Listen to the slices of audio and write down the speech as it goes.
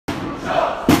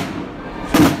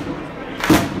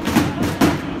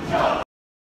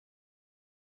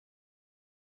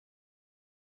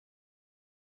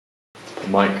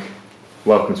Mike,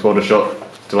 welcome to Aldershot.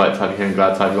 Delighted to have you here and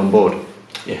glad to have you on board.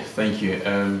 Yeah, thank you.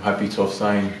 Happy to have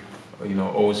signed.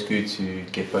 Always good to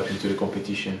get back into the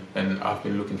competition, and I've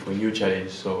been looking for a new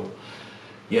challenge. So,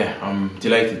 yeah, I'm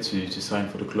delighted to sign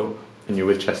for the club. And you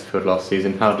were with Chesterfield last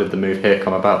season. How did the move here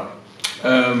come about?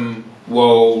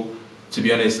 Well, to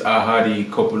be honest, I had a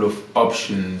couple of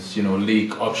options,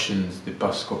 league options the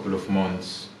past couple of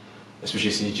months,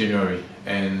 especially since January,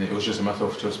 and it was just a matter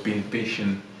of just being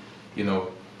patient,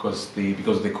 because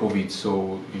of the COVID.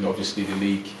 So, obviously the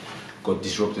league got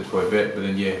disrupted for a bit, but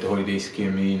then the holidays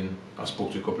came in. I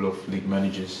spoke to a couple of league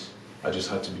managers. I just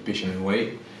had to be patient and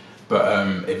wait. But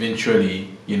eventually,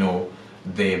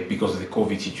 because of the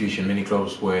COVID situation, many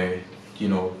clubs were,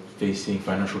 facing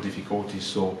financial difficulties.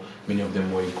 So many of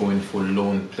them were going for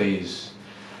loan players.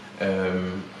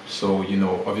 So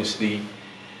obviously,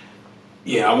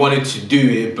 I wanted to do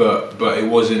it, but it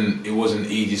wasn't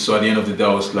easy. So at the end of the day,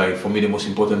 I was like, for me, the most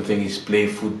important thing is play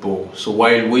football. So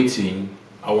while waiting,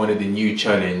 I wanted a new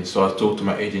challenge. So I talked to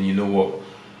my agent,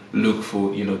 look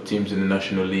for teams in the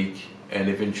National League, and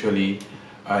eventually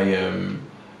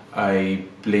I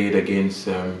played against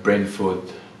Brentford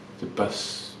the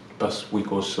past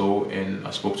week or so, and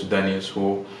I spoke to Danny as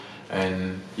well,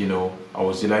 and I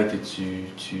was delighted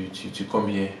to come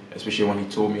here, especially when he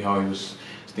told me how he was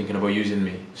thinking about using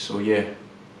me. So yeah.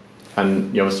 And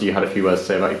obviously you had a few words to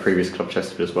say about your previous club,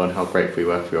 Chesterfield, as well, and how grateful you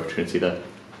were for your opportunity there.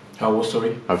 How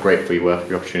grateful you were for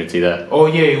your opportunity there. Oh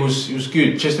yeah, it was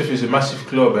good. Chesterfield is a massive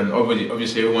club, and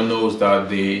obviously everyone knows that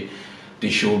they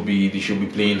should be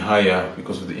playing higher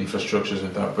because of the infrastructures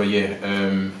and that. But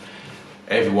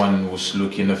everyone was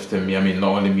looking after me. I mean,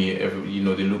 not only me.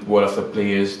 They look well after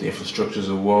players. The infrastructures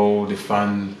are well. The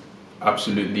fan,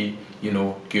 absolutely,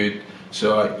 good.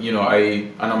 So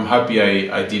I'm happy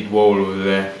I did well over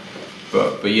there.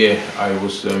 But I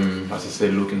was as I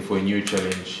said, looking for a new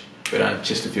challenge. But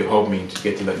Chesterfield helped me to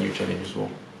get to that new challenge as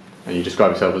well. And you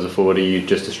describe yourself as a forward. Are you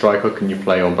just a striker? Can you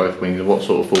play on both wings? What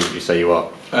sort of forward would you say you are?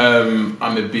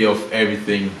 I'm a bit of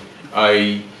everything.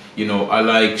 I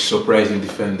like surprising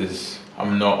defenders.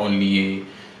 I'm not only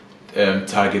a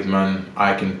target man.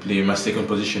 I can play. My second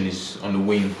position is on the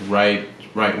wing, right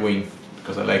wing,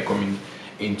 because I like coming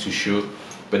in to shoot.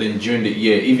 But then during the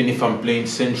even if I'm playing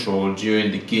central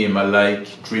during the game, I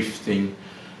like drifting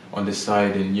on the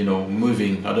side and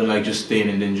moving. I don't like just staying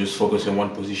and then just focus on one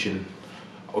position.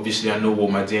 Obviously I know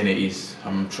what my DNA is.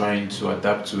 I'm trying to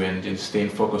adapt to it and then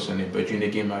staying focused on it. But during the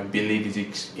game, I believe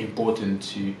it's important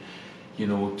to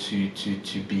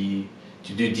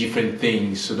do different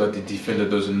things so that the defender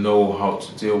doesn't know how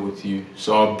to deal with you.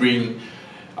 So I'll bring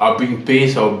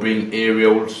pace, I'll bring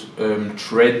aerial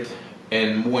threat,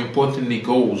 and more importantly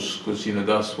goals, because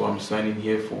that's what I'm signing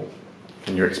here for.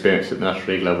 And your experience at the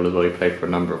National League level as well, you played for a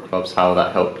number of clubs. How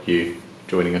that helped you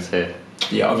joining us here?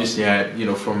 Yeah, obviously,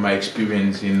 from my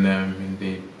experience in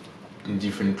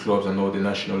different clubs, I know the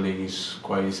National League is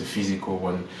a physical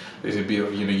one. There's a bit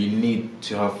of you need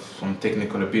to have some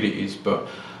technical abilities, but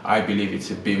I believe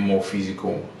it's a bit more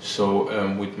physical. So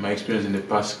with my experience in the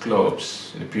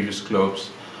previous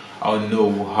clubs, I'll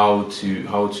know how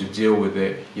to deal with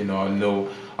it.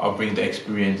 I'll bring the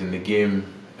experience in the game.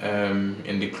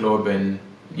 In the club, and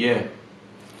yeah.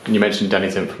 And you mentioned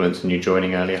Danny's influence in you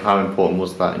joining earlier. How important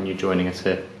was that in you joining us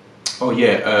here? Oh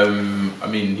yeah, I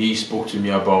mean, he spoke to me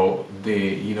about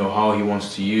how he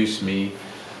wants to use me,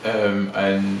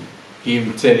 and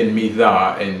him telling me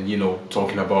that, and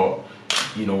talking about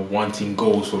wanting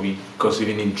goals for me, because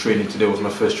even in training today was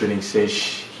my first training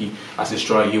session.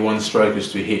 He wants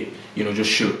strikers to hit,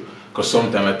 just shoot, because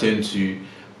sometimes I tend to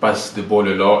pass the ball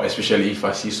a lot, especially if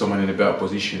I see someone in a better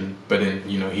position. But then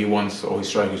he wants all his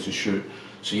strikers to shoot.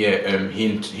 So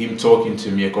him talking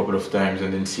to me a couple of times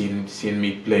and then seeing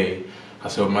me play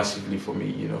has helped massively for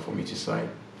me, for me to sign.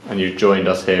 And you joined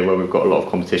us here where we've got a lot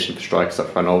of competition for strikers up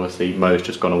front. Obviously, Mo's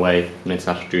just gone away on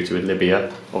international duty with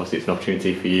Libya. Obviously, it's an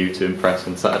opportunity for you to impress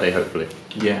on Saturday, hopefully.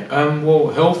 Yeah. Well,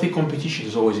 healthy competition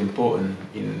is always important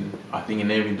in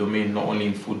every domain, not only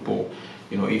in football.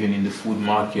 Even in the food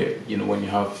market, when you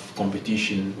have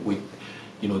competition with,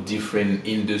 different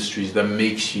industries, that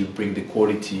makes you bring the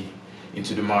quality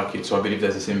into the market. So I believe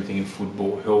that's the same thing in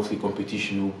football. Healthy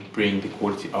competition will bring the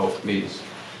quality out of players.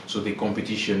 So the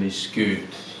competition is good.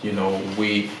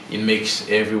 It makes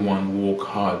everyone work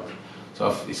hard.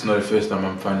 So it's not the first time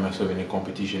I'm finding myself in a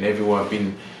competition. Everywhere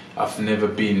I've never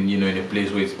been, in a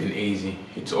place where it's been easy.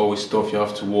 It's always tough. You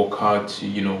have to work hard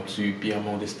to be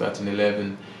among the starting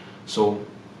 11. So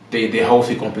the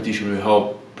healthy competition will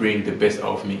help bring the best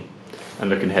out of me. And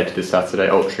looking ahead to this Saturday,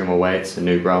 Altrincham away, it's a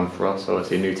new ground for us, so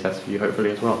obviously a new test for you hopefully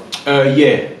as well.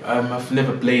 I've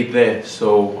never played there,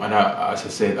 so as I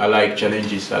said, I like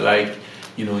challenges, I like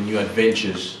new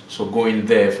adventures. So going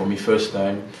there for me first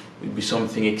time would be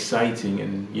something exciting,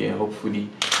 and hopefully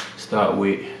start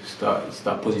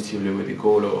positively with a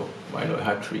goal, or why not a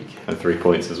hat-trick. And 3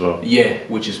 points as well. Yeah,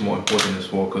 which is more important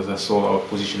as well, because I saw our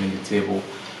position in the table.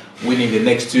 Winning the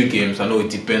next 2 games, I know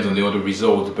it depends on the other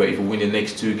result, but if we win the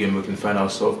next 2 games, we can find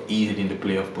ourselves easily in the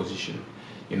playoff position.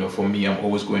 For me, I'm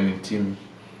always going in the team,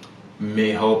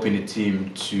 helping the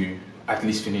team to at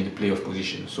least finish in the playoff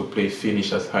position. So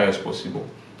finish as high as possible.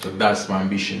 So that's my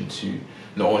ambition, to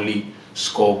not only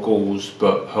score goals,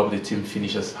 but help the team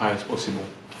finish as high as possible.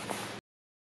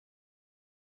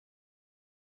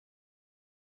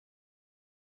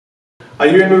 Are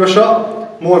you in with a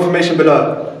shot? More information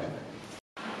below.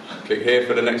 Click here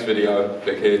for the next video,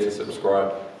 click here to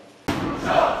subscribe.